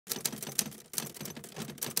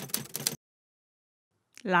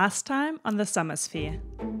Last time on the Summersphere.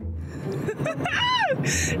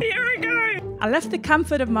 Here we go! I left the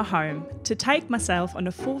comfort of my home to take myself on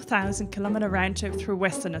a 4,000-kilometre round trip through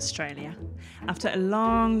Western Australia. After a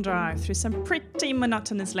long drive through some pretty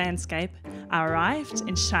monotonous landscape, I arrived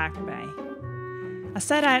in Shark Bay. I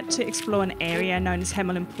set out to explore an area known as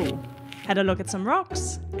Hamelin Pool, had a look at some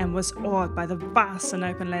rocks, and was awed by the vast and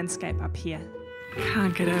open landscape up here.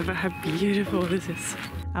 Can't get over how beautiful this is.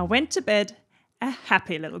 I went to bed a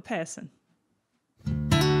happy little person.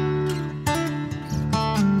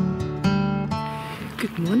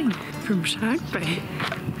 Good morning from Shark Bay.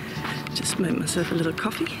 Just made myself a little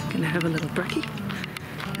coffee, gonna have a little brekkie,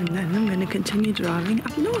 and then I'm gonna continue driving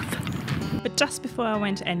up north. But just before I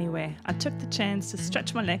went anywhere, I took the chance to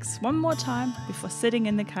stretch my legs one more time before sitting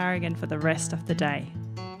in the car again for the rest of the day.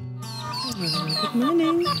 Good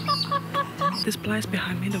morning. This place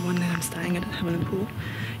behind me, the one that I'm staying at Hamelin Pool,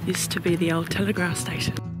 used to be the old telegraph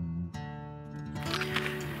station.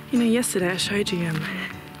 You know, yesterday I showed you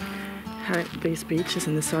how these beaches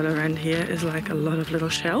and the soil around here is like a lot of little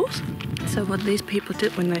shells. So what these people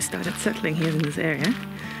did when they started settling here in this area,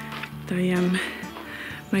 they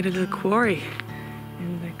made a little quarry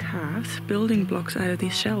and they carved building blocks out of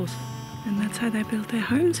these shells. And that's how they built their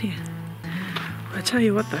homes here. Well, I tell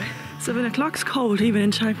you what though, 7 o'clock's cold even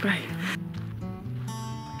in Shark Bay.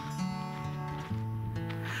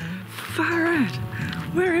 Far out!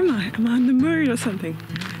 Where am I? Am I on the moon or something?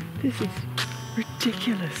 This is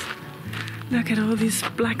ridiculous. Look at all these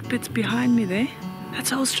black bits behind me there.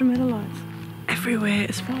 That's all stromatolites. Everywhere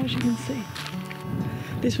as far as you can see.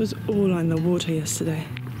 This was all on the water yesterday.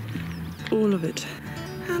 All of it.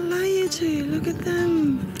 Hello you two, look at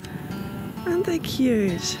them. Aren't they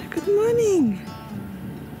cute? Good morning.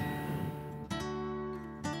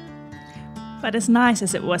 But as nice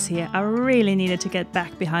as it was here, I really needed to get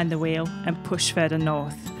back behind the wheel and push further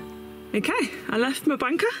north. Okay, I left my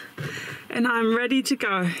bunker and I'm ready to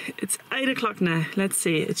go. It's 8 o'clock now. Let's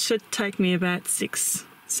see, it should take me about 6-7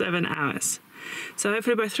 hours. So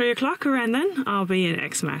hopefully by 3 o'clock around then, I'll be in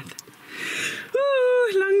Exmouth.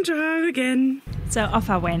 Ooh, long drive again. So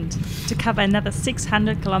off I went to cover another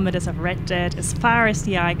 600 kilometres of red dirt as far as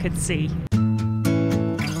the eye could see.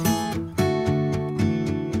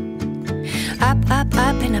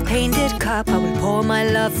 Up in a painted cup, I will pour my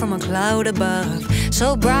love from a cloud above.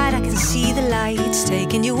 So bright I can see the lights,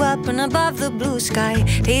 taking you up and above the blue sky.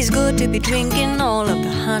 Tastes good to be drinking all of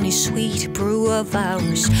the honey sweet brew of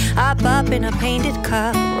ours. Up in a painted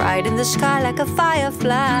cup, right in the sky like a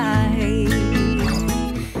firefly.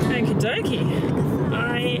 Okie dokie.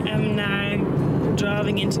 I am now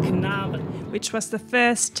driving into Carnarvon, which was the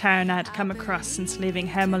first town I'd come across since leaving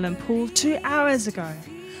Hamelin Pool 2 hours ago.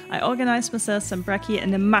 I organised myself some brekkie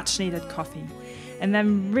and a much needed coffee, and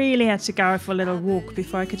then really had to go for a little walk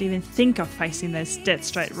before I could even think of facing those dead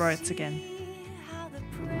straight roads again.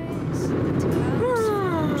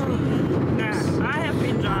 Now, I have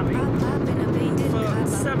been driving for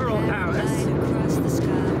several hours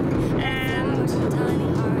and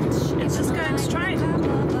it's just going straight.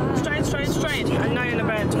 I know in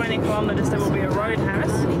about 20 kilometres there will be a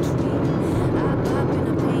roadhouse,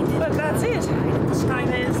 but that's it.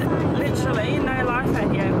 There's literally no life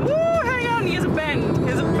out here. Woo, hang on, here's a bend.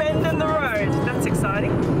 There's a bend in the road. That's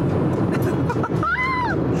exciting.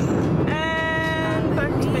 And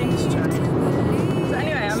back to being straight. So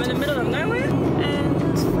anyway, I'm in the middle of nowhere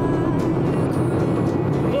and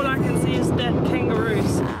all I can see is dead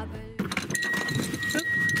kangaroos.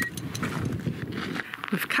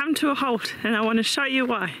 We've come to a halt and I want to show you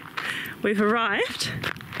why. We've arrived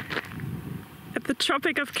at the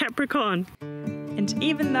Tropic of Capricorn. And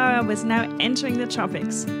even though I was now entering the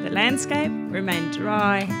tropics, the landscape remained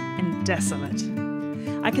dry and desolate.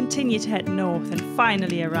 I continued to head north and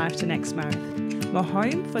finally arrived in Exmouth, my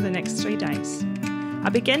home for the next 3 days. I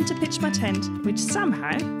began to pitch my tent, which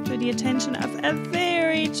somehow drew the attention of a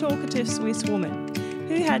very talkative Swiss woman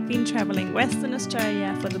who had been travelling Western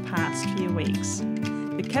Australia for the past few weeks.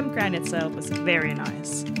 The campground itself was very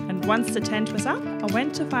nice, and once the tent was up, I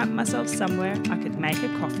went to find myself somewhere I could make a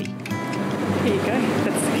coffee. Here you go,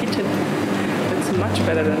 that's the kitchen. It's much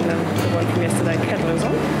better than the one from yesterday. Kettle is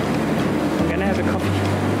on. I'm going to have a coffee.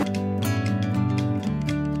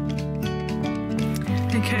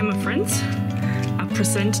 Okay, my friends, I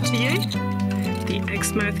present to you the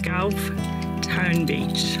Exmouth Gulf Town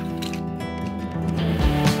Beach.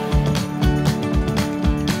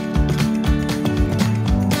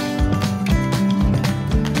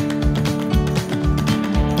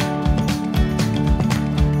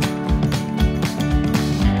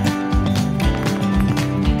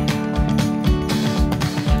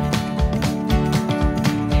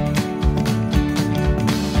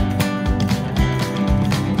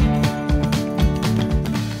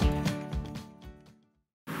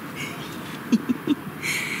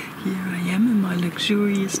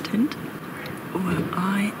 luxurious tent where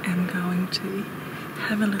I am going to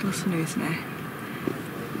have a little snooze now,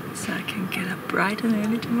 so I can get up bright and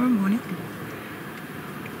early tomorrow morning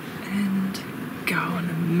and go on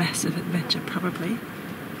a massive adventure, probably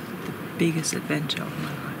the biggest adventure of my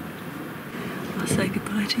life. I'll say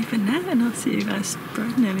goodbye to you for now, and I'll see you guys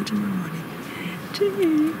bright and early tomorrow morning.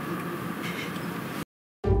 Cheers!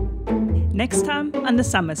 Next time on the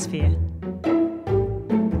Summersphere.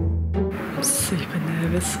 I'm super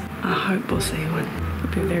nervous. I hope we'll see one.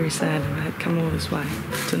 I'd be very sad if I had come all this way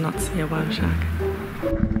to not see a whale shark.